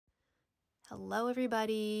Hello,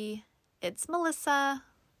 everybody. It's Melissa.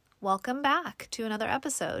 Welcome back to another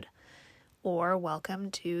episode, or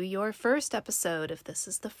welcome to your first episode if this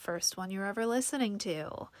is the first one you're ever listening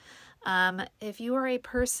to. If you are a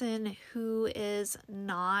person who is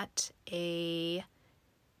not a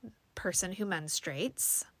person who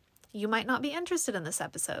menstruates, you might not be interested in this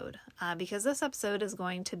episode because this episode is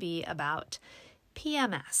going to be about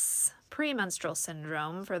PMS, premenstrual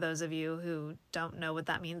syndrome, for those of you who don't know what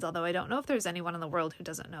that means, although I don't know if there's anyone in the world who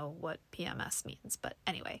doesn't know what PMS means. But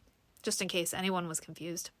anyway, just in case anyone was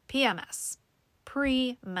confused, PMS,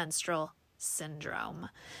 premenstrual syndrome,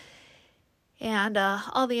 and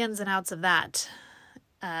all the ins and outs of that,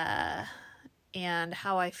 and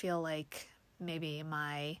how I feel like maybe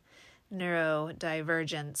my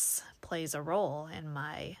neurodivergence plays a role in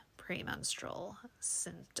my premenstrual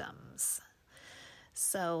symptoms.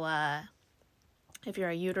 So if you're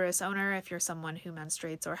a uterus owner, if you're someone who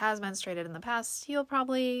menstruates or has menstruated in the past, you'll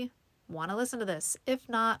probably want to listen to this. If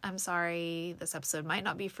not, I'm sorry, this episode might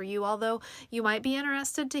not be for you, although you might be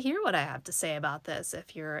interested to hear what I have to say about this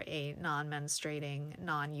if you're a non-menstruating,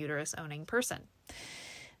 non-uterus owning person.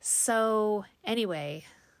 So anyway,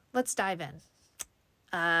 let's dive in.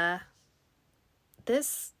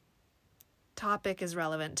 This topic is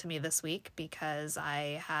relevant to me this week because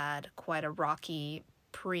I had quite a rocky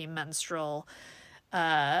premenstrual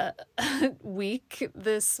week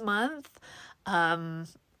this month. I'm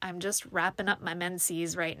just wrapping up my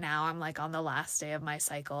menses right now. I'm like on the last day of my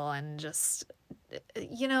cycle and just,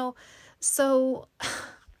 so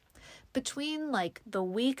between like the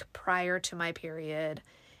week prior to my period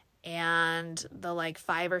and the like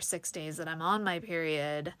 5 or 6 days that I'm on my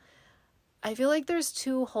period, I feel like there's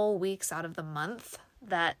 2 whole weeks out of the month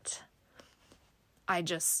that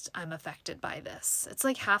I'm affected by this. It's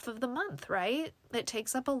like half of the month, right? It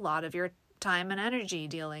takes up a lot of your time and energy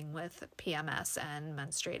dealing with PMS and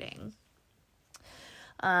menstruating.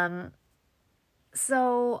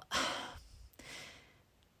 So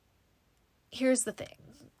here's the thing.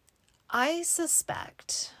 I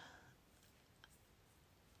suspect,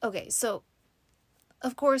 so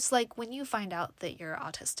of course, like when you find out that you're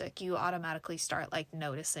autistic, you automatically start like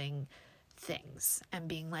noticing things and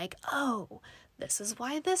being like, oh, this is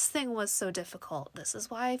why this thing was so difficult. This is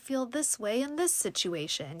why I feel this way in this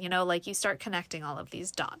situation. Like you start connecting all of these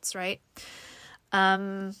dots, right?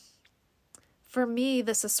 For me,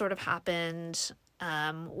 this has sort of happened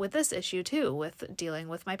with this issue too, with dealing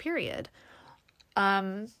with my period.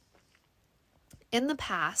 In the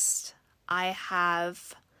past, I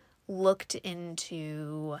have looked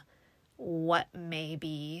into what may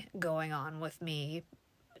be going on with me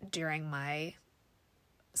during my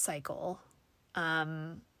cycle.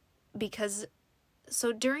 Because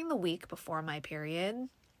during the week before my period,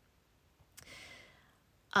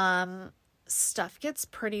 stuff gets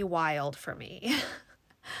pretty wild for me.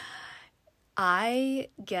 I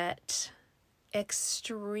get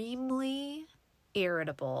extremely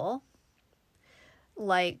irritable,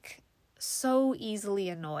 like so easily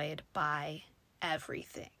annoyed by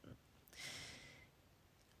everything.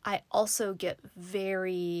 I also get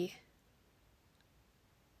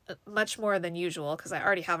much more than usual, because I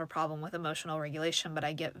already have a problem with emotional regulation, but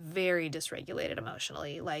I get very dysregulated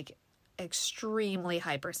emotionally, like extremely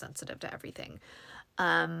hypersensitive to everything.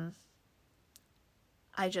 I'm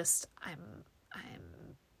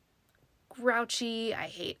grouchy. I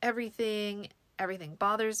hate everything. Everything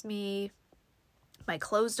bothers me. My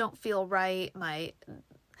clothes don't feel right.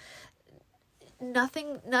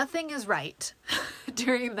 Nothing is right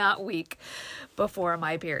during that week before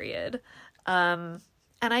my period.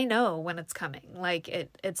 And I know when it's coming, like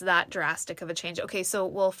it's that drastic of a change. Okay,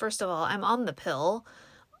 first of all, I'm on the pill.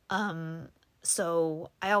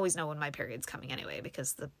 So I always know when my period's coming anyway,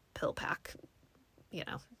 because the pill pack,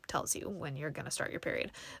 tells you when you're going to start your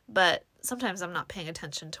period. But sometimes I'm not paying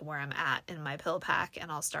attention to where I'm at in my pill pack,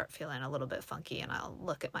 and I'll start feeling a little bit funky, and I'll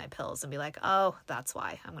look at my pills and be like, oh, that's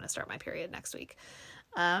why I'm going to start my period next week.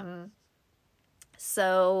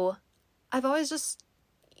 So I've always just,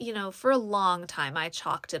 for a long time, I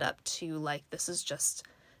chalked it up to like, this is just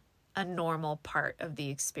a normal part of the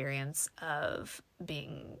experience of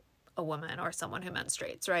being a woman or someone who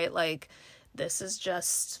menstruates, right? Like, this is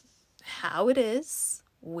just how it is.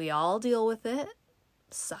 We all deal with it.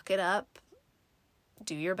 Suck it up.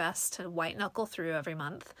 Do your best to white knuckle through every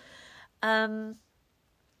month. And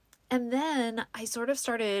then I sort of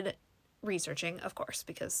started researching, of course,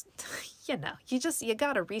 because, you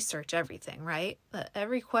gotta research everything, right?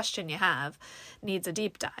 Every question you have needs a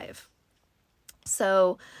deep dive.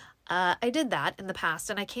 So I did that in the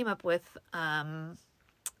past, and I came up with,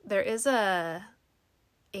 there is a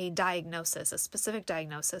a diagnosis, a specific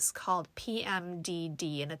diagnosis called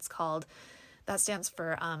PMDD, and that stands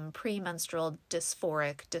for premenstrual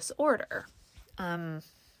dysphoric disorder.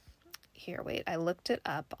 Here, wait, I looked it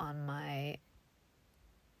up on my,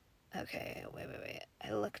 okay, wait.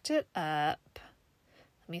 I looked it up.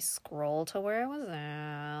 Let me scroll to where I was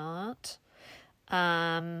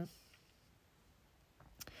at.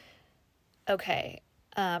 Okay.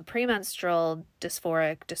 Premenstrual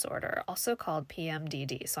dysphoric disorder, also called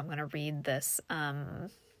PMDD. So I'm going to read the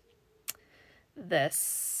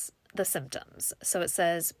symptoms. So it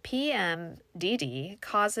says PMDD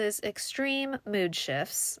causes extreme mood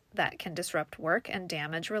shifts that can disrupt work and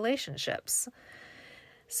damage relationships.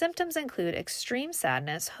 Symptoms include extreme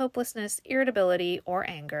sadness, hopelessness, irritability, or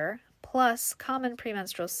anger, plus common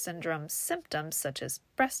premenstrual syndrome symptoms such as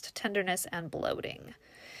breast tenderness and bloating.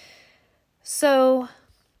 So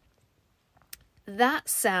that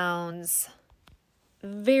sounds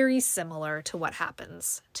very similar to what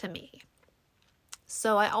happens to me.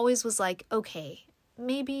 So I always was like, okay,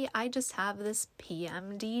 maybe I just have this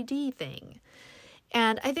PMDD thing.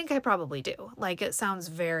 And I think I probably do. Like, it sounds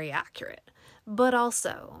very accurate. But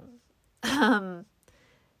also, I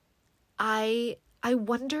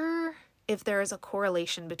wonder if there is a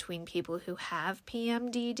correlation between people who have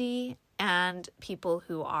PMDD and people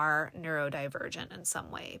who are neurodivergent in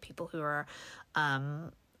some way, people who are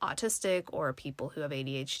autistic, or people who have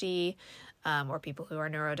ADHD, or people who are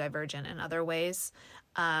neurodivergent in other ways.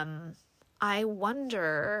 I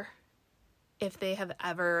wonder if they have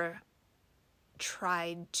ever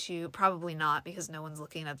tried to, probably not, because no one's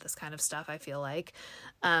looking at this kind of stuff, I feel like.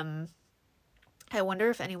 I wonder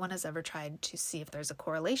if anyone has ever tried to see if there's a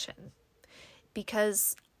correlation,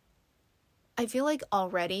 because I feel like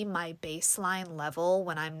already my baseline level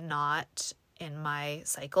when I'm not in my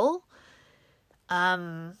cycle,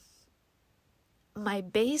 my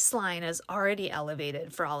baseline is already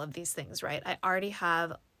elevated for all of these things, right? I already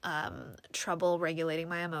have trouble regulating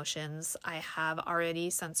my emotions. I have already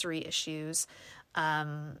sensory issues.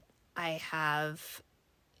 I have,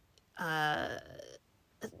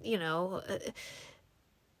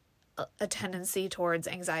 a tendency towards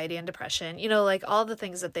anxiety and depression, like all the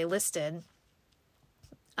things that they listed.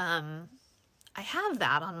 I have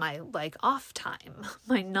that on my off time,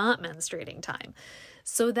 my not menstruating time.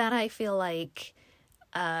 So that I feel like,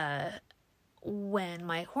 when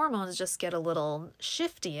my hormones just get a little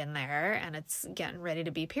shifty in there and it's getting ready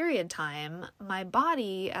to be period time, my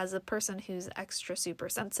body, as a person who's extra super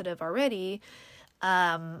sensitive already,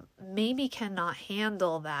 maybe cannot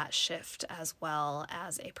handle that shift as well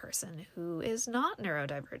as a person who is not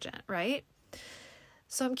neurodivergent, right?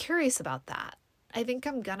 So I'm curious about that. I think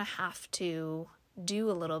I'm gonna have to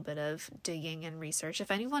do a little bit of digging and research.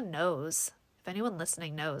 If anyone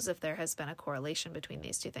listening knows if there has been a correlation between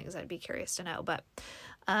these two things, I'd be curious to know. But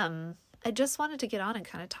I just wanted to get on and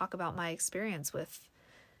kind of talk about my experience with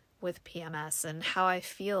PMS and how I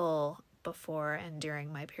feel before and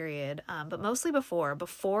during my period. But mostly before.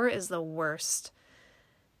 Before is the worst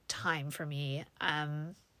time for me.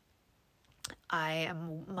 I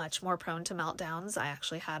am much more prone to meltdowns. I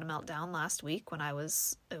actually had a meltdown last week when it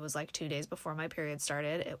was like 2 days before my period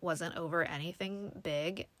started. It wasn't over anything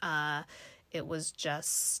big. It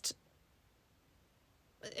wasn't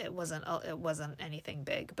anything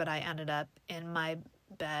big, but I ended up in my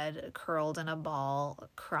bed, curled in a ball,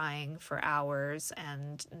 crying for hours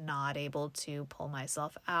and not able to pull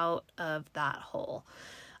myself out of that hole.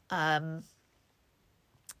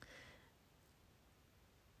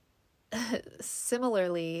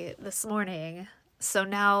 Similarly, this morning, so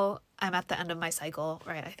now I'm at the end of my cycle,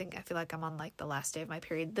 right? I feel like I'm on the last day of my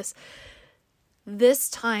period. This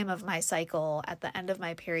time of my cycle at the end of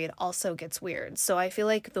my period also gets weird. So I feel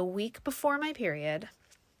like the week before my period,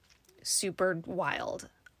 super wild.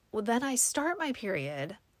 Well, then I start my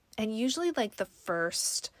period, and usually the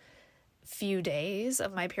first few days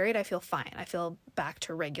of my period, I feel fine. I feel back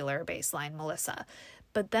to regular baseline Melissa.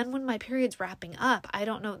 But then when my period's wrapping up, I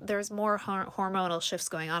don't know, there's more hormonal shifts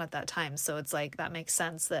going on at that time. So it's that makes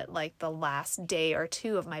sense that the last day or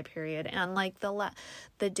two of my period and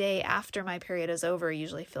the day after my period is over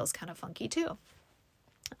usually feels kind of funky too.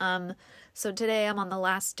 So today I'm on the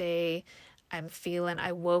last day.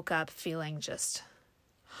 I woke up feeling just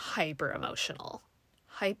hyper emotional,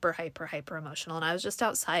 hyper emotional. And I was just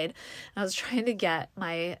outside and I was trying to get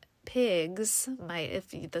my pigs,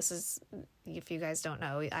 if you guys don't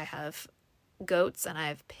know, I have goats and I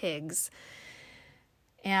have pigs,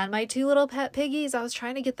 and my two little pet piggies, I was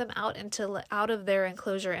trying to get them out of their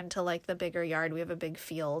enclosure into the bigger yard. We have a big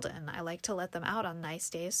field, and I like to let them out on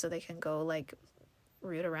nice days so they can go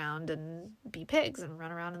root around and be pigs and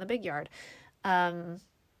run around in the big yard.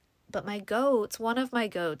 But one of my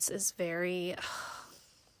goats is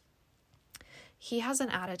he has an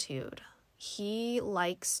attitude. He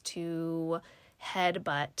likes to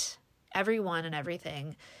headbutt everyone and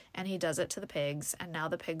everything, and he does it to the pigs, and now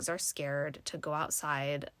the pigs are scared to go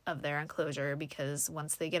outside of their enclosure because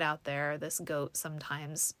once they get out there, this goat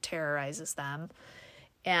sometimes terrorizes them.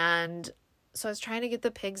 And so I was trying to get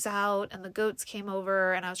the pigs out, and the goats came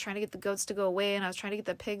over, and I was trying to get the goats to go away, and I was trying to get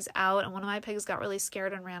the pigs out, and one of my pigs got really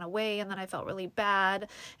scared and ran away, and then I felt really bad,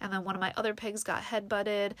 and then one of my other pigs got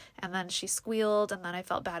headbutted, and then she squealed, and then I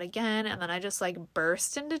felt bad again, and then I just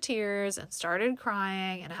burst into tears and started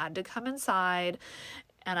crying and had to come inside,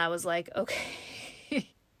 and I was like, okay.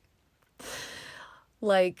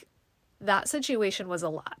 That situation was a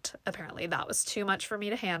lot, apparently. That was too much for me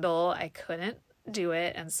to handle. I couldn't do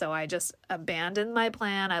it, and so I just abandoned my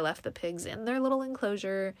plan. I left the pigs in their little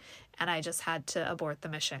enclosure, and I just had to abort the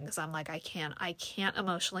mission because I'm like, I can't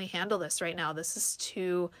emotionally handle this right now. This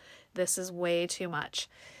is way too much.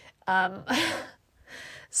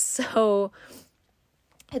 So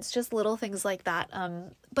it's just little things like that.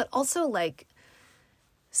 But also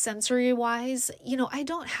sensory wise, I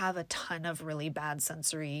don't have a ton of really bad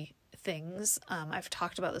sensory things. I've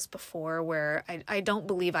talked about this before where I don't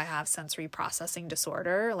believe I have sensory processing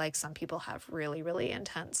disorder. Like some people have really, really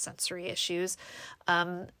intense sensory issues.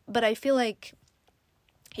 But I feel like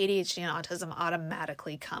ADHD and autism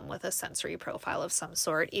automatically come with a sensory profile of some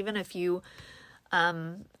sort, even if you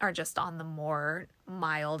are just on the more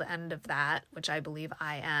mild end of that, which I believe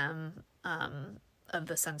I am, of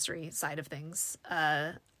the sensory side of things.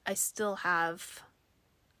 I still have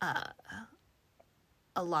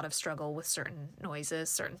a lot of struggle with certain noises,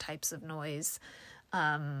 certain types of noise,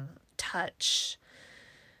 touch.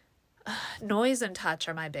 Noise and touch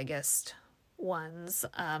are my biggest ones.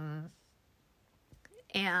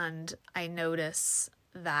 And I notice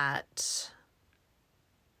that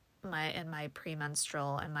in my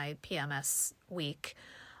premenstrual and my PMS week,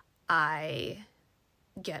 I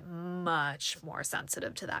get much more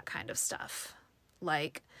sensitive to that kind of stuff.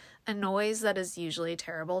 A noise that is usually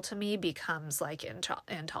terrible to me becomes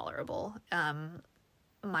intolerable.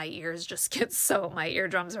 My ears just get my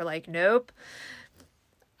eardrums are like, nope,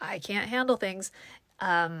 I can't handle things.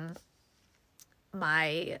 My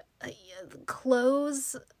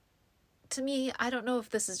clothes, to me, I don't know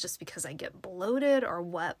if this is just because I get bloated or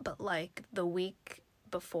what, but the week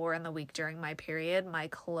before and the week during my period, my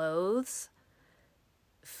clothes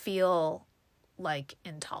feel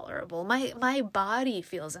intolerable. My body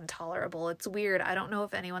feels intolerable. It's weird. I don't know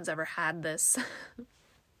if anyone's ever had this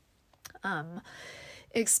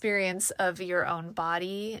experience of your own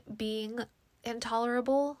body being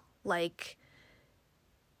intolerable, where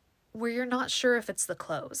you're not sure if it's the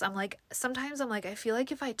clothes. Sometimes I feel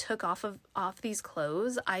like if I took off these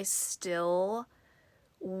clothes, I still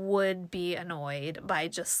would be annoyed by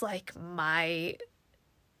just my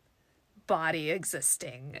body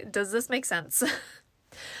existing. Does this make sense?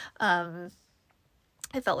 I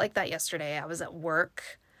felt like that yesterday. I was at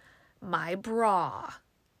work. My bra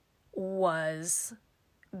was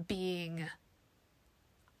being,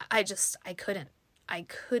 I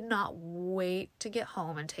could not wait to get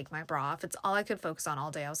home and take my bra off. It's all I could focus on all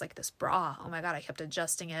day. I was like, this bra, oh my God, I kept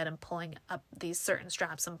adjusting it and pulling up these certain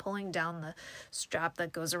straps and pulling down the strap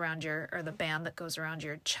that goes around or the band that goes around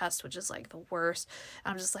your chest, which is the worst.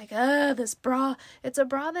 And I'm just this bra. It's a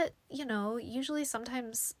bra that, usually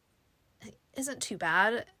sometimes isn't too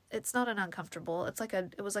bad. It's not an uncomfortable. It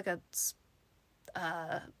was a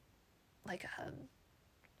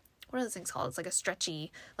what are those things called? It's a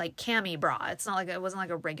stretchy, cami bra. It's not it wasn't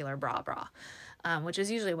a regular bra, which is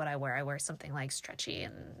usually what I wear. I wear something stretchy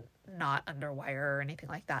and not underwire or anything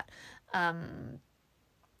like that.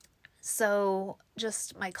 So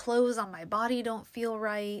just my clothes on my body don't feel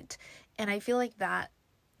right. And I feel like that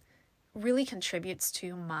really contributes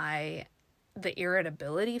to the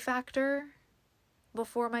irritability factor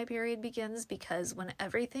before my period begins, because when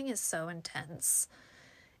everything is so intense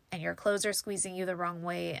and your clothes are squeezing you the wrong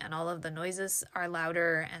way and all of the noises are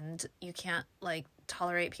louder and you can't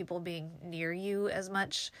tolerate people being near you as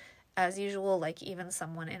much as usual, even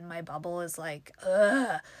someone in my bubble is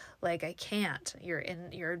ugh, I can't,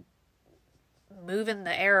 you're moving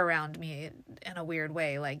the air around me in a weird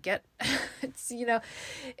way, it's,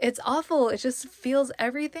 it's awful. It just feels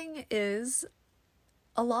everything is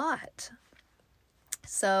a lot.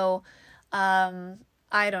 So,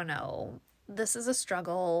 I don't know. This is a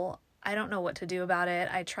struggle. I don't know what to do about it.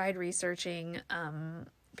 I tried researching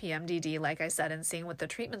PMDD, like I said, and seeing what the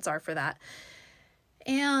treatments are for that.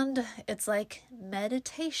 And it's like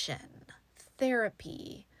meditation,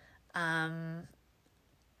 therapy,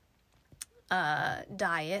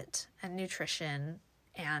 diet and nutrition,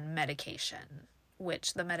 and medication,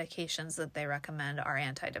 which the medications that they recommend are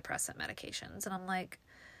antidepressant medications. And I'm like,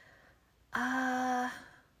 I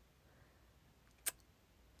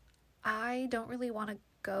don't really want to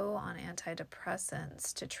go on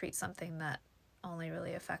antidepressants to treat something that only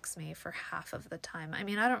really affects me for half of the time. I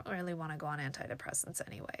mean, I don't really want to go on antidepressants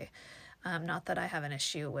anyway. Not that I have an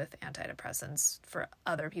issue with antidepressants for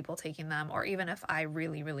other people taking them, or even if I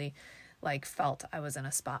really, really felt I was in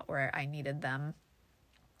a spot where I needed them,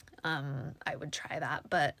 I would try that.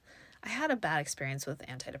 But I had a bad experience with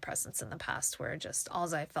antidepressants in the past where just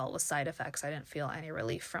all I felt was side effects. I didn't feel any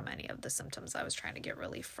relief from any of the symptoms I was trying to get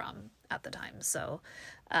relief from at the time. So,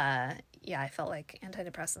 I felt like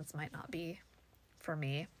antidepressants might not be for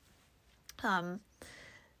me.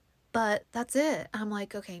 But that's it. I'm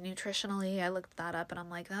like, okay, nutritionally, I looked that up and I'm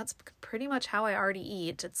like, that's pretty much how I already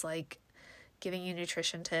eat. It's like giving you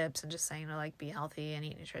nutrition tips and just saying to be healthy and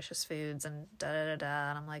eat nutritious foods and And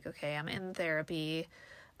I'm like, okay, I'm in therapy.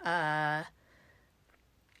 I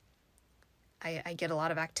get a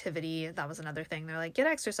lot of activity. That was another thing. They're like, get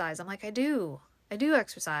exercise. I'm like, I do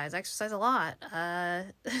exercise. I exercise a lot.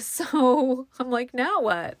 So I'm like, now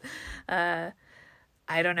what? I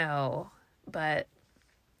don't know, but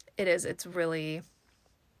it's really,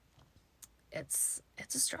 it's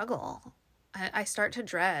a struggle. I start to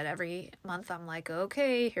dread every month. I'm like,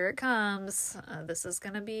 okay, here it comes. This is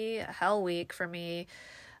going to be a hell week for me.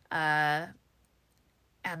 And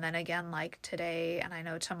then again, today, and I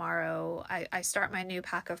know tomorrow, I start my new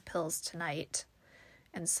pack of pills tonight.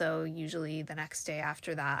 And so usually the next day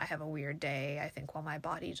after that, I have a weird day, I think, while my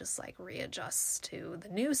body just readjusts to the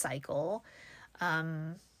new cycle.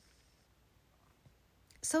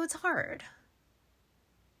 So it's hard.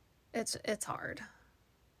 It's hard.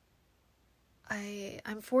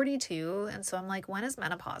 I'm 42, and so I'm like, when is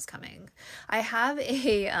menopause coming? I have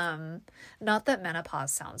not that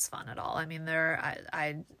menopause sounds fun at all. I mean,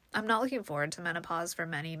 I'm not looking forward to menopause for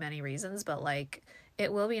many, many reasons, but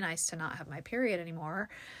it will be nice to not have my period anymore.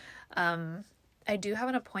 I do have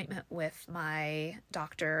an appointment with my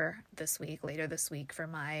doctor later this week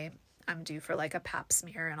I'm due for a pap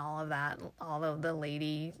smear and all of that, all of the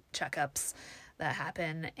lady checkups that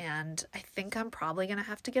happen. And I think I'm probably going to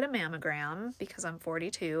have to get a mammogram because I'm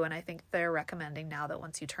 42. And I think they're recommending now that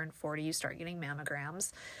once you turn 40, you start getting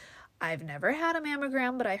mammograms. I've never had a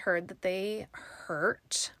mammogram, but I heard that they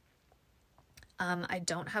hurt. I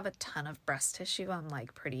don't have a ton of breast tissue. I'm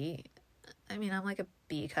I'm a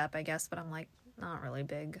B cup, I guess, but I'm not really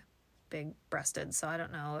big breasted. So I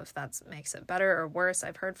don't know if that makes it better or worse.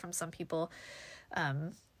 I've heard from some people,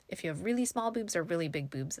 if you have really small boobs or really big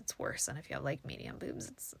boobs, it's worse. And if you have medium boobs,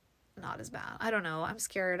 it's not as bad. I don't know. I'm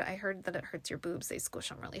scared. I heard that it hurts your boobs. They squish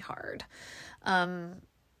them really hard.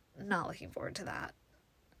 Not looking forward to that.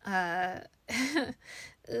 I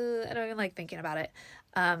don't even like thinking about it.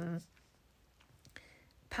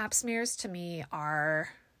 Pap smears to me are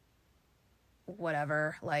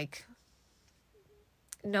whatever,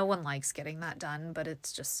 no one likes getting that done, but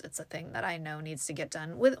it's a thing that I know needs to get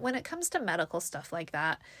done. When it comes to medical stuff like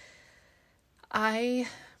that, I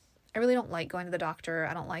really don't like going to the doctor.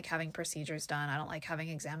 I don't like having procedures done. I don't like having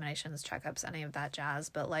examinations, checkups, any of that jazz.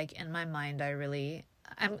 But in my mind,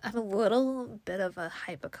 I'm a little bit of a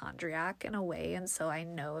hypochondriac in a way. And so I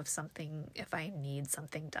know if I need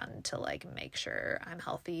something done to make sure I'm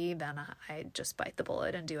healthy, then I just bite the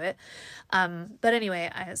bullet and do it. But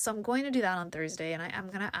anyway, so I'm going to do that on Thursday, and I'm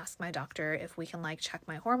going to ask my doctor if we can check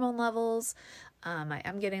my hormone levels. I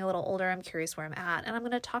am getting a little older. I'm curious where I'm at, and I'm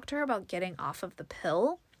going to talk to her about getting off of the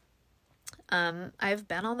pill. I've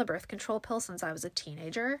been on the birth control pill since I was a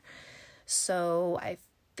teenager. So I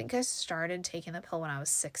think I started taking the pill when I was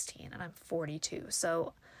 16, and I'm 42.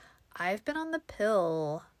 So I've been on the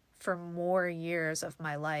pill for more years of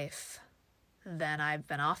my life than I've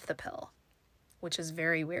been off the pill, which is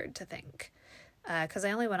very weird to think. 'Cause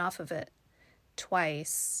I only went off of it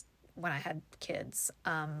twice when I had kids.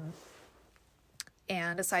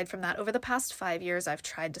 And aside from that, over the past 5 years, I've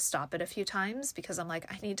tried to stop it a few times because I'm I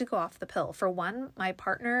need to go off the pill. For one, my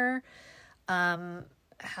partner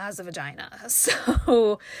has a vagina.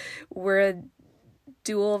 So we're a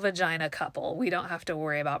dual vagina couple. We don't have to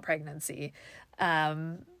worry about pregnancy.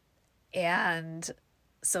 And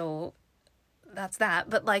so that's that.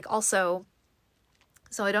 But also,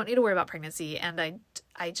 so I don't need to worry about pregnancy. And I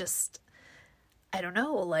don't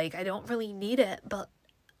know, I don't really need it. But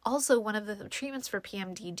also, one of the treatments for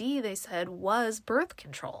PMDD, they said, was birth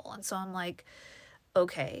control. And so I'm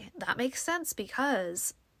okay, that makes sense,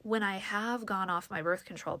 because when I have gone off my birth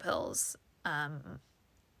control pills,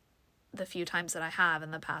 the few times that I have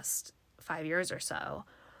in the past 5 years or so,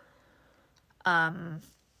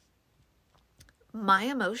 my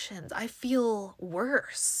emotions, I feel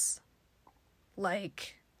worse.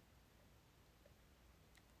 Like,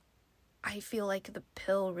 I feel like the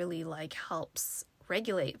pill really like helps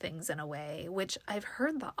regulate things in a way, which I've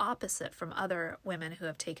heard the opposite from other women who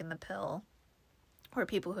have taken the pill, or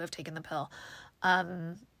people who have taken the pill.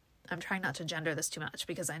 I'm trying not to gender this too much,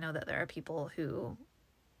 because I know that there are people who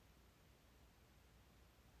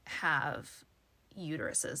have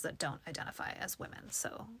uteruses that don't identify as women.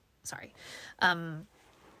 So, sorry.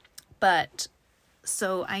 But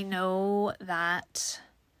so I know that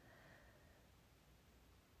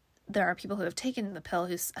there are people who have taken the pill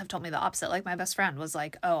who have told me the opposite. Like, my best friend was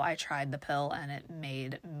like, oh, I tried the pill and it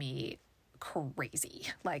made me crazy.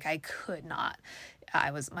 Like, I could not.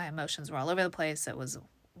 My emotions were all over the place. It was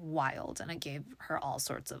wild. And it gave her all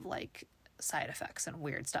sorts of like side effects and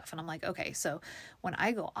weird stuff. And I'm like, okay, so when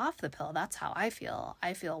I go off the pill, that's how I feel.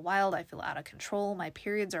 I feel wild. I feel out of control. My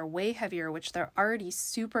periods are way heavier, which they're already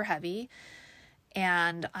super heavy.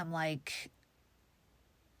 And I'm like,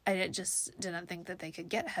 I just didn't think that they could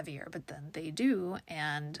get heavier, but then they do.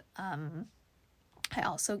 And I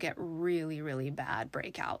also get really, really bad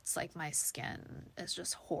breakouts. Like, my skin is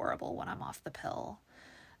just horrible when I'm off the pill.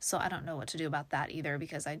 So I don't know what to do about that either,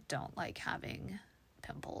 because I don't like having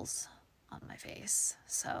pimples on my face.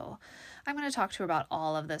 So I'm going to talk to her about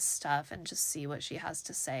all of this stuff and just see what she has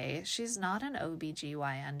to say. She's not an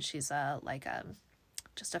OBGYN. She's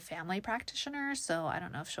just a family practitioner. So I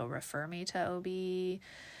don't know if she'll refer me to OB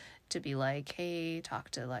to be like, hey, talk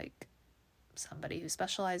to like somebody who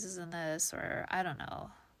specializes in this, or I don't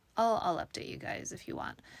know. I'll update you guys if you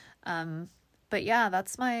want. But yeah,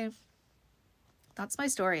 that's my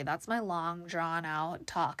story. That's my long drawn out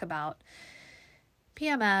talk about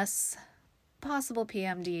PMS, possible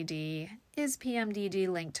PMDD. Is PMDD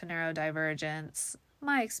linked to neurodivergence?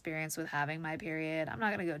 My experience with having my period. I'm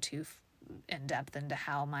not going to go too in depth into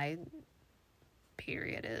how my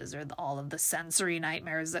period is, or all of the sensory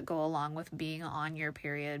nightmares that go along with being on your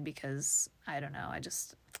period, because I don't know. I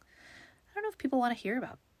don't know if people want to hear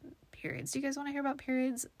about periods. Do you guys want to hear about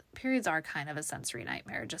periods? Periods are kind of a sensory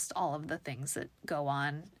nightmare, just all of the things that go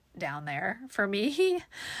on down there for me.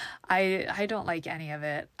 I don't like any of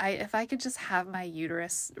it. If I could just have my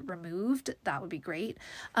uterus removed, that would be great.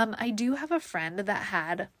 I do have a friend that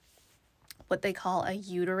had what they call a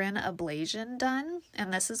uterine ablation done,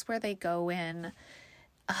 and this is where they go in.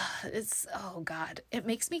 Oh God, it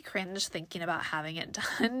makes me cringe thinking about having it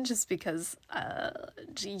done, just because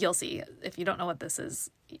you'll see. If you don't know what this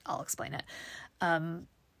is, I'll explain it.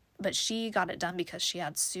 But she got it done because she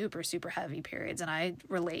had super, super heavy periods, and I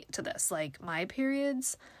relate to this. Like, my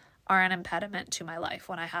periods are an impediment to my life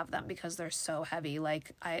when I have them, because they're so heavy.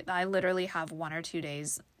 Like, I literally have 1 or 2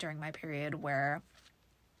 days during my period where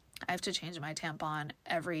I have to change my tampon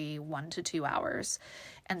every 1 to 2 hours.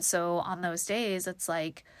 And so on those days, it's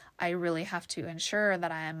like, I really have to ensure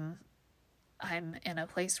that I'm in a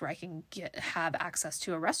place where I can have access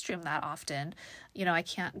to a restroom that often. You know, I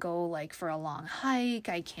can't go like for a long hike.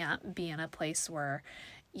 I can't be in a place where,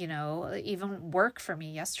 you know, even work for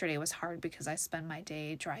me yesterday was hard, because I spend my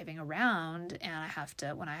day driving around, and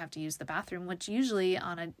when I have to use the bathroom, which usually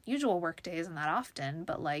on a usual work day isn't that often,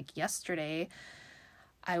 but like yesterday,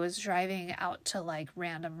 I was driving out to like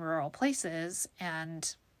random rural places,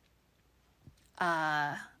 and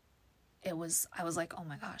I was like, oh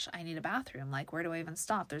my gosh, I need a bathroom. Like, where do I even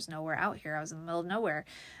stop? There's nowhere out here. I was in the middle of nowhere.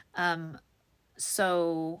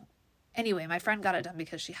 So anyway, my friend got it done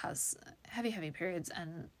because she has heavy, heavy periods.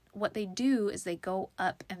 And what they do is they go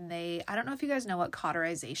up and I don't know if you guys know what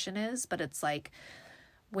cauterization is, but it's like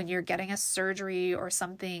when you're getting a surgery or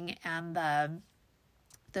something, and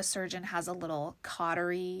the surgeon has a little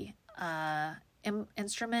cautery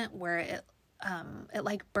instrument where it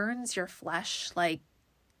like burns your flesh. Like,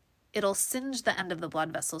 it'll singe the end of the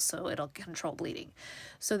blood vessels, so it'll control bleeding.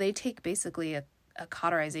 So they take basically a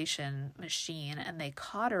cauterization machine, and they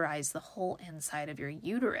cauterize the whole inside of your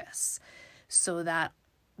uterus so that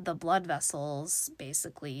the blood vessels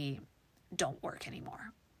basically don't work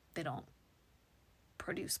anymore. They don't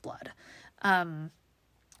produce blood.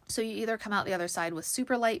 So you either come out the other side with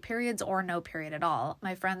super light periods or no period at all.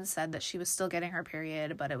 My friend said that she was still getting her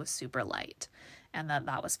period, but it was super light, and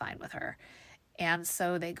that was fine with her. And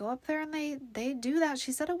so they go up there and they do that.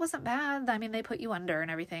 She said it wasn't bad. I mean, they put you under and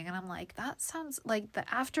everything. And I'm like, that sounds like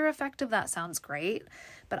the after effect of that sounds great,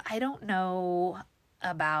 but I don't know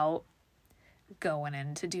about going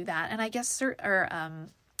in to do that. And I guess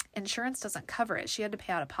insurance doesn't cover it. She had to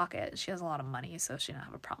pay out of pocket. She has a lot of money, so she didn't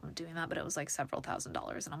have a problem doing that, but it was like several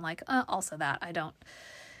 $1,000s. And I'm like, also that I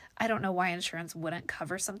don't know why insurance wouldn't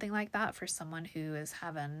cover something like that for someone who is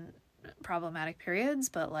having problematic periods,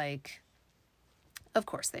 but like, of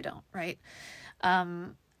course they don't, right?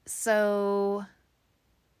 So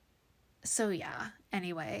yeah,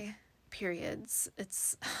 anyway, periods,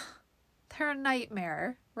 they're a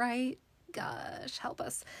nightmare, right? Gosh, help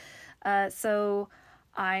us. So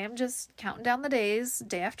I am just counting down the days,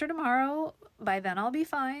 day after tomorrow. By then I'll be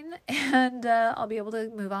fine, and I'll be able to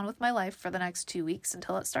move on with my life for the next 2 weeks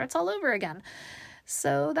until it starts all over again.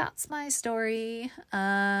 So that's my story.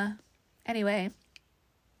 Anyway,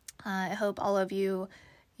 I hope all of you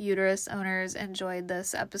uterus owners enjoyed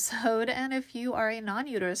this episode, and if you are a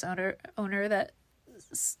non-uterus owner that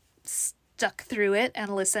stuck through it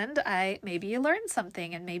and listened, maybe you learned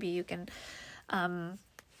something, and maybe you can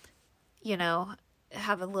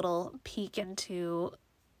have a little peek into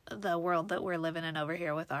the world that we're living in over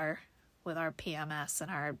here with our PMS and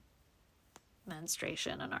our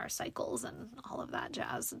menstruation and our cycles and all of that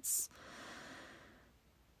jazz. It's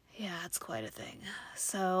quite a thing.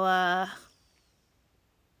 So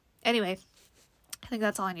anyway, I think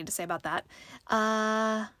that's all I need to say about that.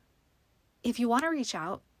 If you want to reach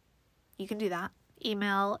out, you can do that.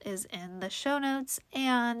 Email is in the show notes,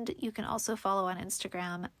 and you can also follow on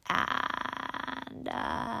Instagram. And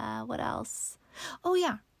what else? Oh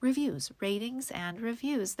yeah, reviews, ratings and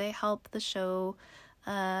reviews. They help the show,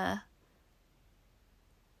 they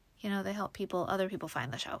help other people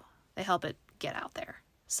find the show. They help it get out there.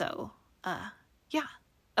 So, yeah.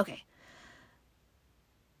 Okay.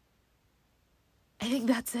 I think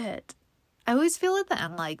that's it. I always feel at the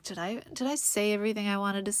end like, did I say everything I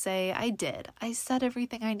wanted to say? I did. I said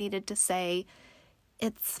everything I needed to say.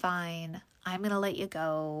 It's fine. I'm going to let you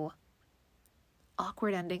go.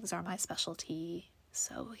 Awkward endings are my specialty.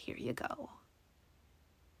 So here you go. All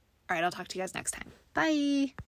right, I'll talk to you guys next time. Bye.